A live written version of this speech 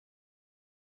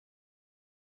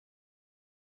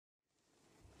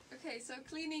Okay, so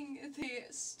cleaning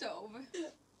the stove.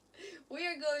 We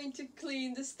are going to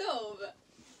clean the stove.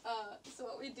 So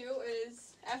what we do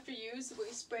is, after use,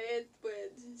 we spray it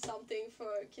with something for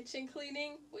kitchen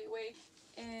cleaning. We wait.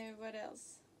 What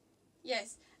else?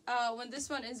 Yes, when this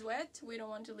one is wet, we don't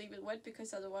want to leave it wet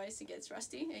because otherwise it gets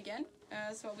rusty again.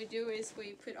 So what we do is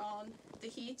we put on the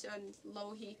heat on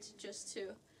low heat just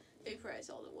to vaporize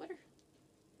all the water.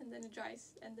 And then it dries,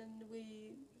 and then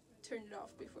we turn it off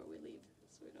before we leave,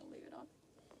 so we don't leave it on.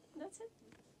 And that's it.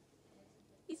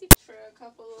 Easy. For a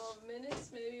couple of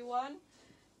minutes, maybe one.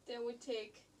 Then we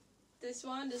take this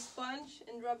one, the sponge,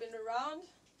 and rub it around.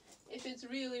 If it's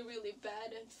really, really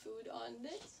bad and food on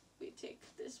it, we take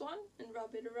this one and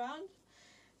rub it around.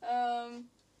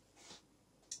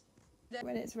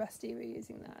 When it's rusty, we're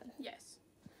using that. Yes.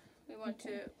 We want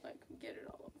to get it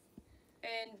all off.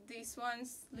 And these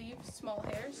ones leave small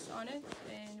hairs on it,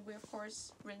 and we of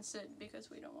course rinse it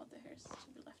because we don't want the hairs to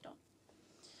be left on.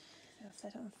 It'll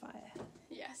set on fire.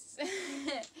 Yes.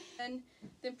 And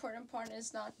the important part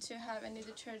is not to have any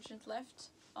detergent left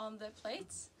on the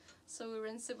plates, so we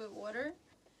rinse it with water.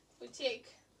 We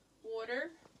take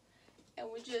water and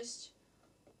we just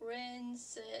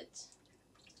rinse it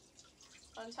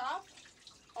on top.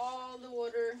 All the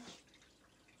water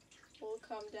will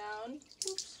come down.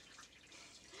 Oops.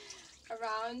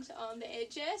 Around on the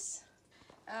edges.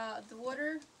 The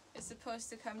water is supposed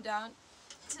to come down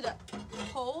to the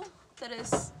hole that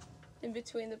is in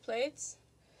between the plates.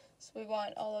 So we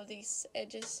want all of these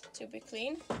edges to be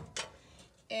clean.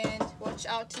 And watch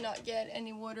out to not get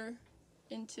any water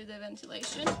into the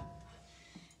ventilation.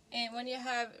 And when you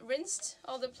have rinsed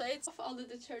all the plates, all the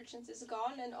detergent is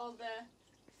gone and all the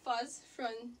fuzz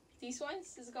from these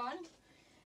ones is gone.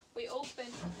 We open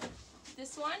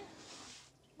this one,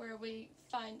 where we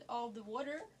find all the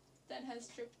water that has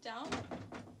dripped down.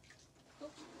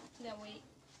 Then we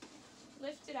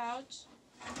lift it out,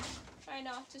 try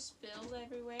not to spill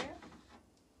everywhere.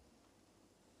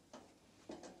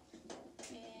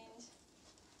 And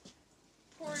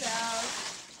pour it out.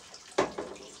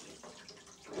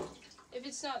 If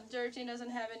it's not dirty and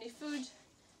doesn't have any food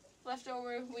left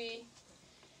over, we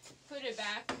put it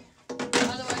back.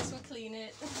 Otherwise, we clean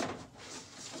it.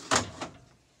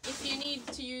 If you need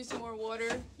to use more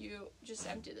water, you just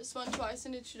empty this one twice,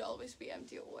 and it should always be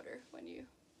empty of water when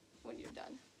you're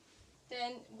done.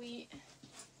 Then we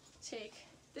take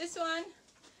this one.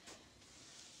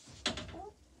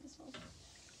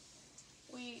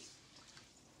 We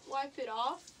wipe it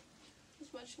off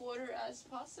as much water as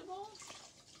possible,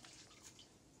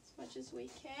 as much as we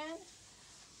can.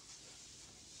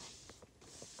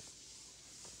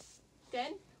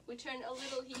 Then we turn a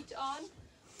little heat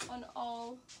on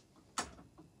all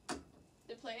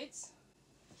the plates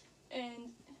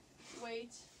and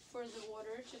wait for the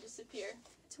water to disappear.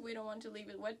 We don't want to leave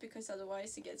it wet because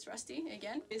otherwise it gets rusty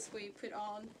again. We put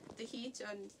on the heat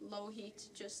on low heat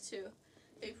just to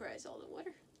vaporize all the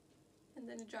water, and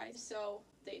then it dries so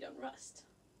they don't rust.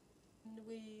 And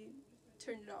we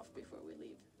turn it off before we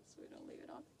leave, so we don't leave it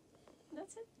on. And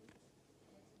that's it.